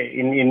here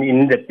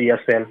in the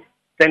PSL.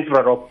 Thanks,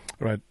 Rob.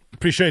 Right.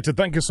 Appreciate it.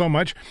 Thank you so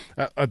much.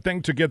 I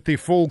think to get the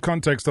full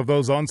context of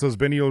those answers,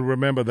 Benny, you'll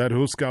remember that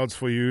who scouts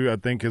for you, I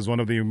think, is one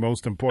of the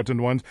most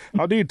important ones.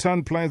 How do you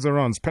turn players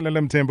around?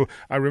 Pelelem Tembu,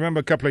 I remember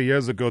a couple of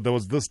years ago, there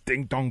was this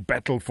ding-dong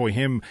battle for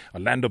him.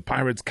 Orlando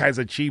Pirates,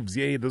 Kaizer Chiefs,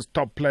 this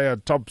top player,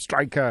 top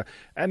striker.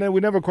 And then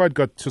we never quite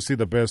got to see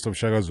the best of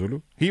Shaka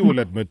Zulu. He will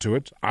admit to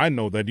it. I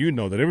know that, you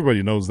know that,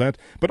 everybody knows that.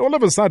 But all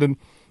of a sudden,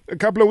 a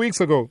couple of weeks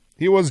ago,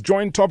 he was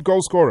joint top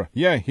goal scorer.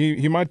 Yeah,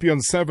 he might be on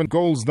 7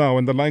 goals now,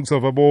 and the likes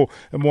of Abo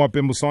Moape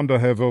Musonda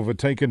have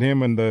overtaken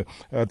him, and the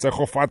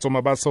Tsekho Fatso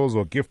Mabasos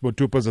or Gift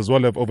Botupas as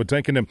well have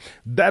overtaken him.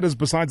 That is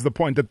besides the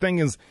point. The thing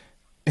is,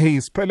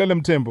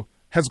 Pelelem Tembu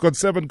has got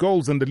 7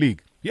 goals in the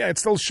league. Yeah,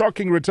 it's still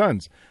shocking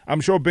returns. I'm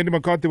sure Benni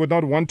McCarthy would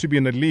not want to be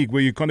in a league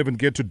where you can't even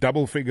get to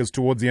double figures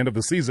towards the end of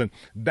the season.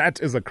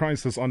 That is a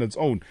crisis on its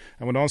own.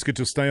 I want to ask you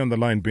to stay on the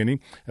line, Benni.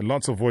 And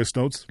lots of voice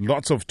notes,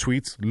 lots of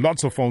tweets,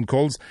 lots of phone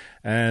calls.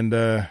 And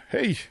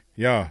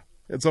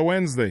it's a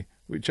Wednesday.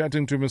 We're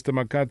chatting to Mr.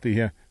 McCarthy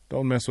here.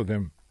 Don't mess with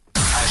him.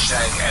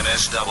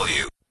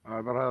 #NSW.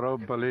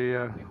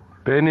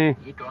 Benni,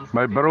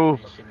 my bro,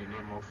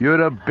 you're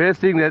the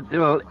best thing that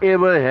will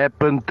ever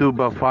happen to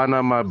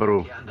Bafana, my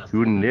bro.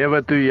 You're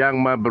never too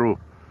young, my bro.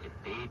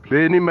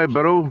 Benni, my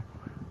bro,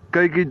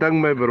 kyk die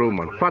ding, my bro,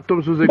 man. Vat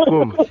hom soos hy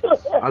kom.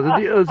 As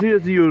dit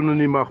is jy nou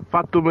nie mag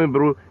vat hom, my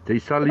bro, jy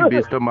sal die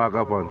beste maak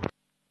van.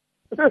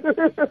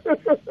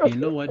 You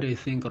know what I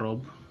think,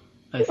 Rob?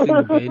 I think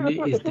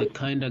Benni is the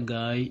kind of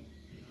guy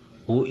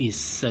who is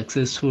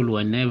successful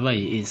whenever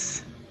he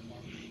is.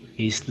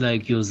 He's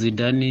like your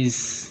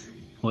Zidane's.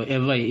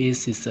 Wherever he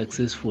is, he's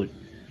successful.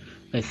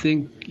 I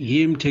think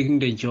him taking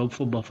the job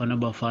for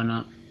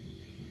Bafana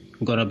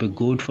gonna be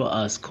good for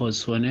us,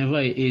 because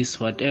whenever he is,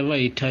 whatever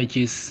he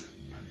touches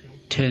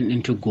turn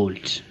into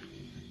gold.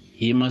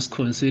 He must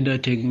consider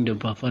taking the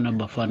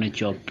Bafana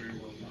job,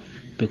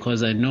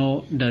 because I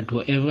know that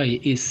wherever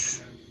he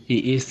is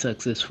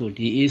successful.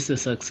 He is a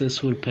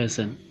successful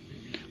person.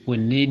 We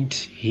need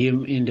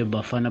him in the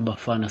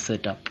Bafana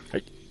setup.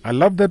 I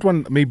love that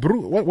one. My bro,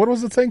 what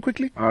was it saying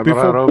quickly?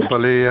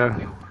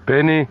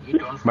 Benni,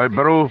 my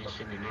bro,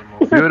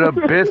 you're the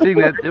best thing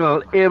that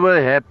will ever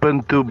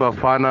happen to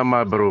Bafana,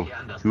 my bro.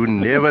 You're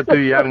never too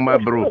young, my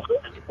bro.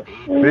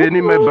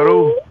 Benni, my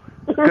bro,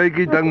 kyk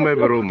die ding, my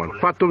bro, man.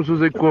 Vat hom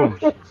soos hy kom.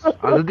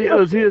 As dit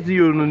is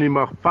jy nou nie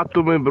mag vat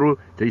hom, my bro,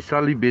 jy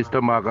sal die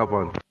beste maak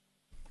van.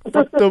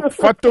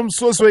 Vat hom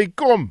soos hy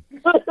kom.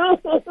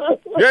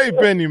 Jy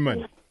Benni,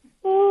 man.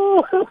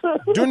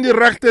 Doen die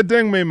regte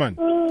ding, my man.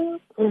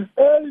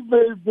 Hey,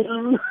 baby.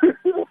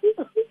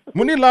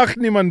 Moenie lag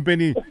nie, man,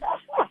 Benni.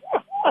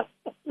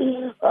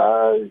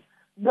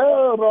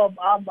 No, Rob,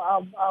 I'm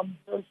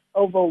just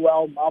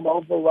overwhelmed. I'm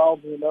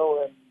overwhelmed, and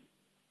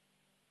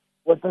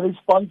with the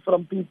response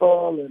from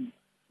people and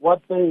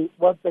what they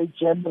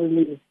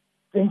generally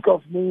think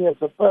of me as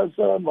a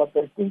person, what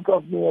they think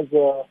of me as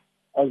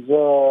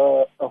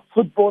a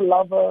football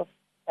lover,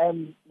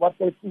 and what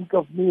they think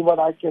of me, what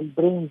I can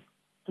bring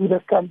to the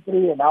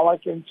country and how I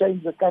can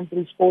change the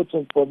country's sports.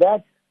 And for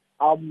that,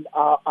 I'm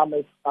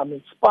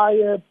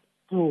inspired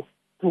to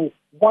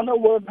want to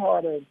work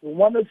harder and to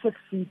want to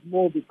succeed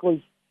more, because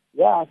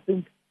I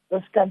think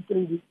this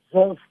country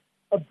deserves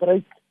a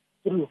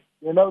breakthrough.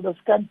 This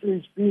country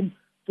has been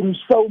through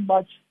so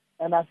much,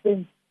 and I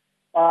think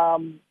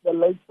the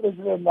late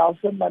President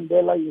Nelson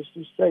Mandela used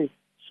to say,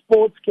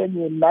 sports can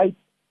unite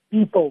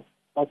people,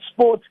 but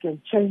sports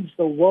can change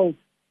the world.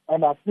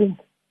 And I think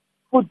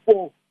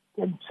football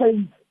can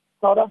change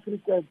South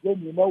Africa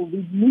again.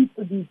 We need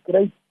to be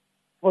great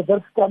for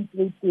this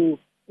country to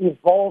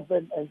evolve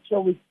and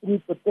show its true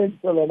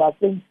potential. And I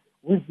think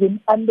we've been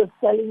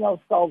underselling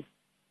ourselves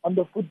on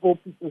the football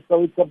pitch.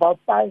 So it's about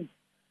time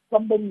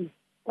somebody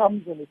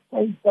comes and it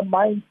changed the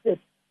mindset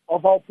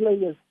of our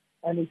players,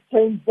 and it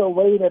changed the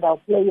way that our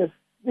players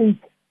think,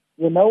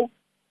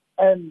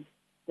 and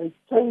they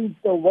changed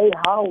the way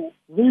how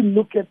we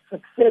look at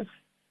success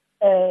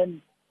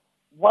and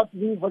what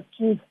we've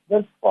achieved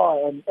this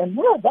far. And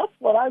that's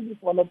what I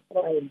just want to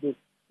try and do.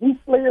 These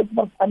players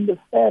must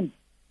understand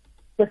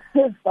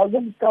success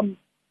doesn't come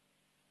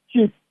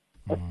cheap.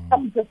 It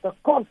comes at a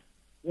cost,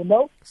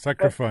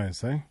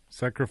 Sacrifice,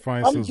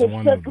 Sacrifice is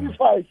one of them.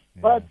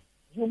 But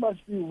you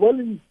must be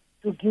willing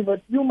to give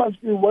it. You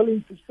must be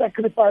willing to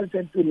sacrifice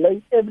and to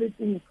lay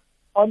everything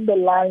on the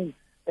line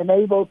and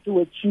able to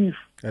achieve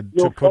and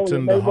your to put goal,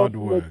 in the able hard to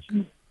work.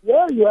 achieve.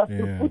 Yeah, you have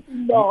to put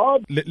in the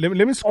hard.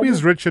 Let me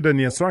squeeze Richard in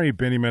here. Sorry,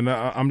 Benny, man.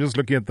 I'm just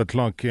looking at the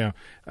clock here.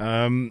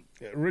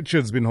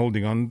 Richard's been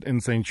holding on in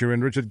St.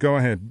 Julian. Richard, go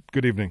ahead.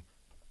 Good evening.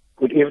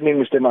 Good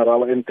evening, Mr.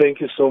 Marawa, and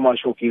thank you so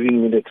much for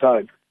giving me the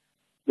time.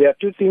 There are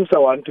two things I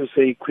want to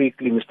say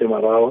quickly, Mr.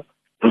 Marawa.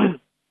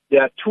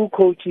 There are two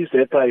coaches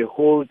that I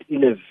hold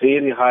in a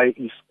very high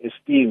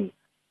esteem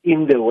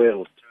in the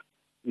world.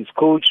 It's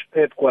Coach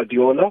Pep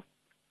Guardiola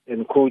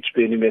and Coach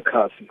Benni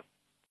McCarthy.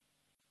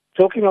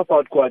 Talking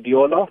about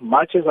Guardiola,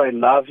 much as I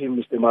love him,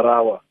 Mr.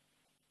 Marawa,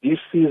 this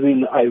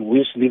season I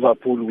wish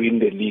Liverpool win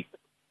the league.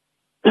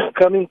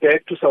 Coming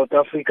back to South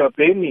Africa,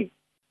 Benny.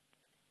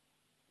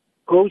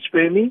 Coach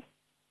Benny?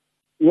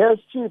 Yes,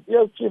 Chief.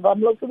 Yes, Chief.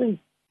 I'm listening.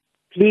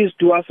 Please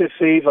do us a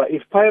favor.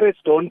 If Pirates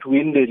don't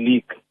win the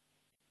league,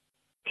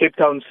 Cape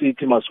Town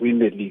City must win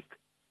the league.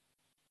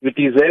 You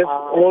deserve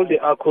all the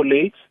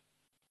accolades.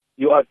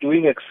 You are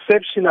doing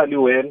exceptionally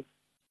well.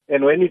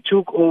 And when you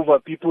took over,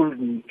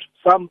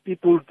 some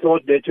people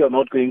thought that you are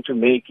not going to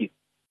make it.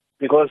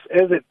 Because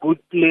as a good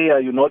player,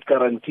 you're not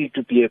guaranteed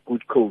to be a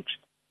good coach.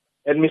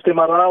 And Mr.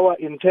 Marawa,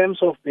 in terms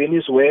of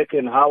Benny's work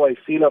and how I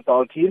feel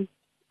about him,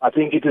 I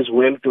think it is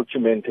well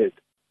documented.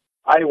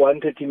 I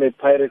wanted him at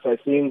Pirates, I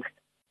think,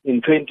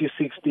 in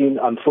 2016.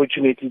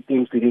 Unfortunately,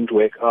 things didn't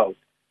work out.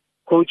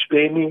 Coach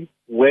Benny,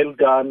 well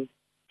done.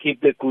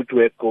 Keep the good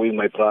work going,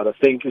 my brother.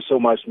 Thank you so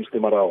much, Mr.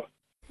 Marawa.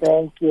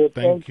 Thank you.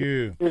 Thank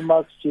you very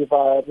much, Chief.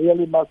 I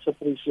really much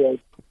appreciate it.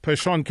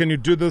 Peshon, can you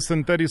do this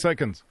in 30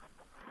 seconds?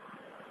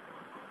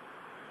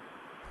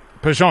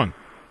 Peshon.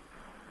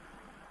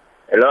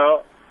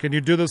 Hello. Can you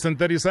do this in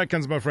 30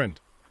 seconds, my friend?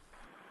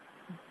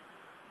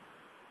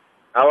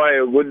 How are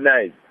you? Good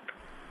night.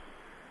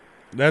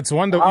 That's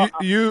wonderful.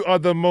 You are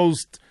the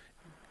most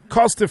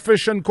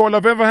cost-efficient call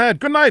I've ever had.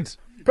 Good night,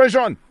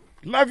 Peshon.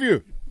 Love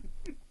you.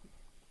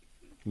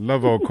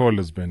 Love our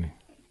callers, Benny.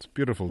 It's a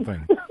beautiful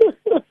thing.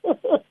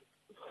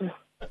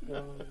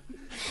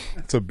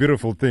 It's a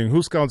beautiful thing.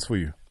 Who scouts for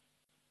you?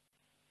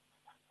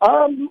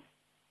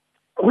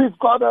 We've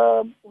got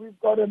a good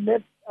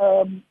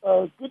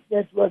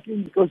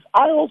networking, because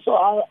I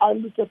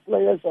look at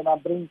players and I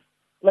bring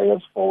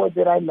players forward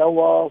that I know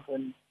of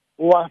and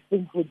who I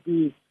think would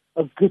be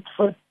a good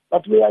fit.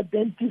 But we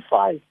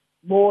identify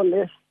more or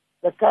less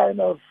the kind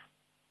of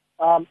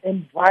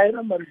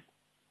environment.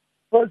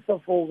 First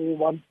of all, we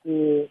want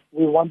to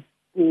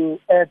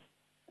add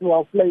to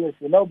our players,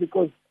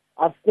 because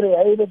I've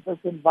created this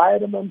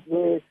environment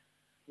where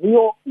we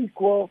all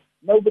equal.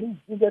 Nobody's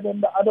bigger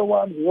than the other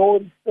one. We all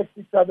respect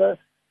each other,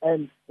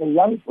 and the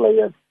young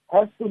players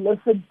have to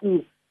listen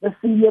to the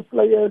senior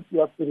players.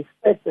 You have to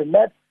respect and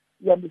that.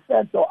 You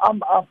understand? So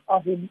I've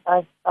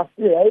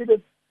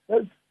created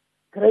this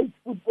great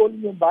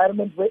footballing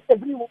environment where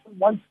everyone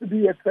wants to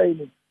be a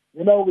training.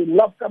 We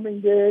love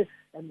coming there,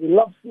 and we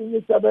love seeing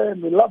each other,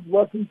 and we love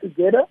working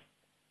together.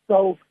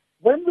 So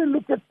when we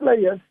look at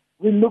players,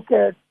 we look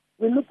at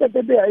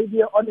the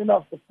behavior on and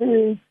off the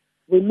pitch.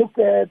 We look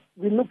at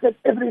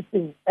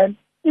everything, and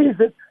is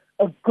it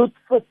a good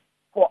fit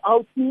for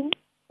our team,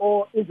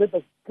 or is it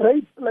a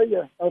great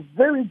player, a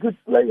very good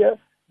player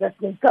that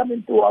can come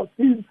into our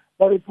team,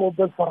 but it will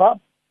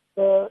disrupt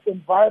the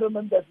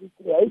environment that we're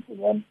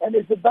creating. And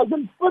if it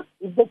doesn't fit,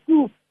 if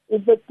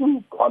the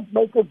two can't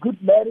make a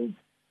good marriage,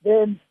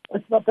 then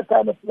it's not the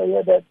kind of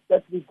player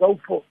that we go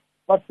for.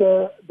 But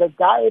the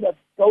guy that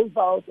goes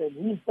out and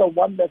he's the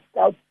one that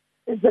scouts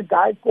is a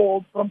guy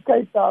called, from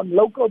Cape Town,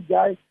 local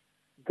guy,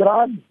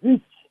 Grant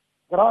Vich.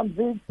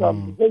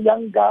 He's a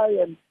young guy,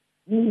 and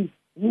he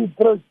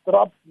just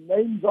drops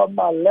names on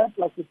my lap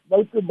like it's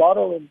no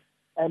tomorrow,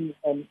 and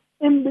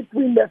in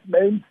between that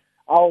names,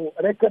 I'll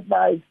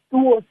recognize 2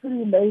 or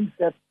 3 names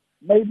that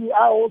maybe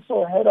I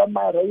also had on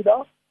my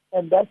radar,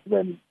 and that's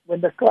when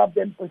the club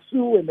then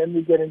pursue, and then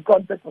we get in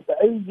contact with the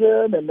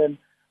agent, and then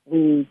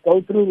we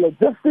go through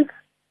logistics,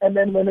 and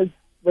then when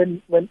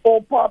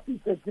all parties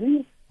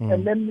agree,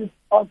 and then we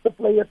ask the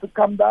player to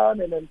come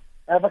down and then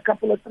have a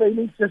couple of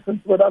training sessions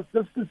with us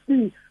just to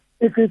see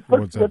if he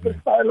fits with the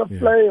style of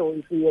play, or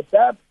if he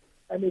adapts,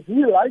 and if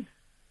he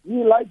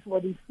likes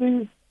what he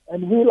sees,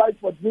 and we like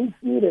what we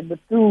see, and the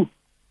two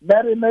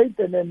marinate,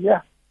 and then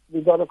we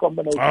got a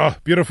combination. Ah,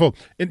 beautiful.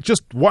 In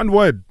just one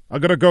word, I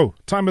gotta go.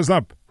 Time is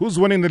up. Who's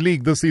winning the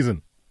league this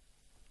season?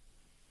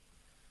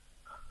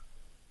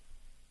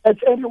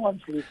 It's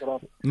anyone's league,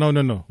 Rob. No.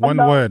 One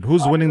word.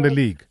 Who's winning the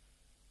league?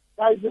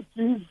 Guys,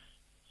 it's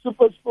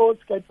Super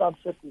Sports, Cape Town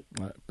City.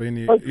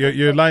 Benny,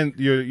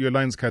 your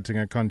line's cutting.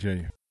 I can't hear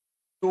you.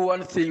 Do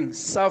one thing,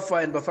 Safa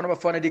and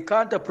Bafana, they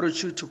can't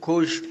approach you to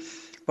coach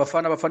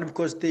Bafana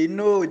because they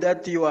know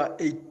that you are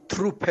a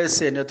true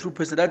person,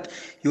 that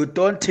you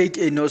don't take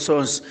a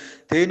nonsense.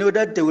 They know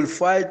that they will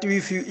fight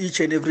with you each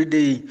and every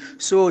day.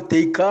 So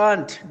they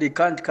can't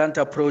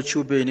approach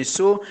you, Benny.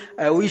 So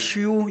I wish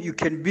you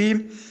can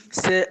be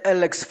Sir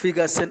Alex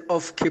Ferguson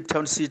of Cape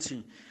Town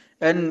City.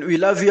 And we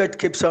love you at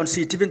Cape Town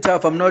City. Even though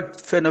I'm not a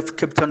fan of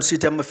Cape Town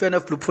City, I'm a fan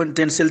of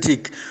Bloemfontein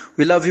Celtic.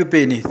 We love you,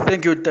 Benny.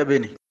 Thank you,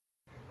 Benny.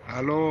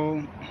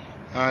 Hello,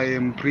 I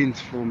am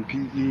Prince from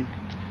PE.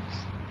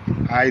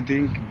 I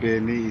think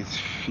Benny is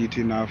fit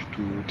enough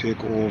to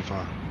take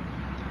over.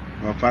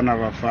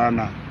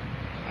 Bafana.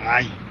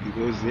 Aye,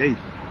 because hey,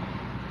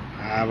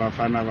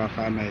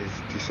 Bafana is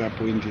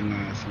disappointing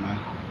us, man.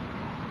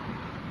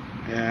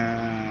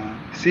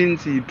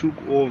 Since he took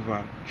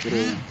over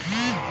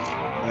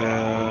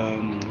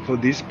for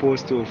this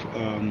post of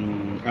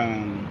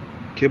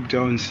Cape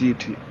Town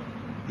City,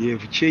 he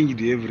have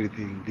changed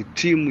everything. The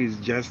team is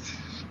just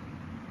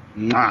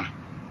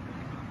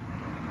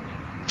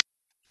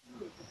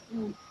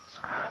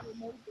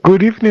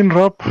Good evening,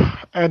 Rob,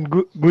 and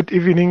good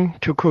evening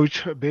to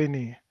Coach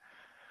Benny.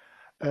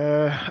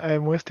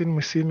 I'm Weston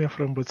Musime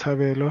from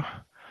Botshabelo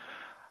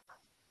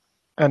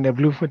and a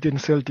Bloemfontein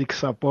Celtic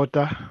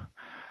supporter.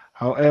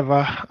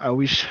 However, I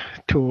wish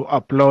to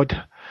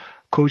applaud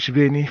Coach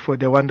Benny for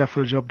the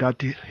wonderful job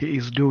that he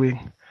is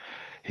doing.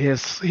 He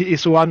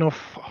is one of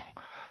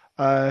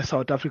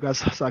South Africa's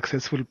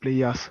successful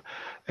players,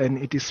 and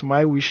it is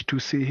my wish to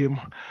see him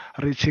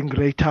reaching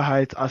greater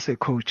heights as a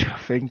coach.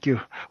 Thank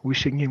you.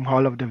 Wishing him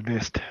all of the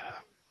best.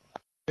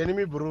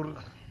 Enemy bro,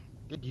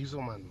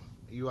 man,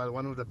 you are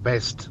one of the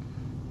best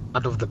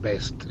out of the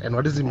best. And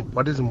what is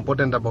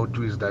important about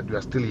you is that you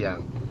are still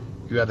young.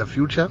 You are the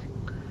future,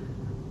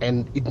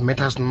 and it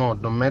matters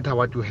not. No matter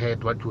what you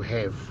had, what you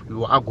have,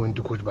 you are going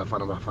to coach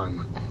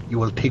Bafana. You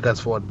will take us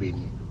forward,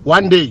 Benny.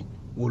 One day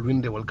we'll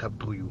win the World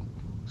Cup through you.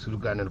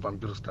 Sulugan and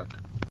Vampiro start.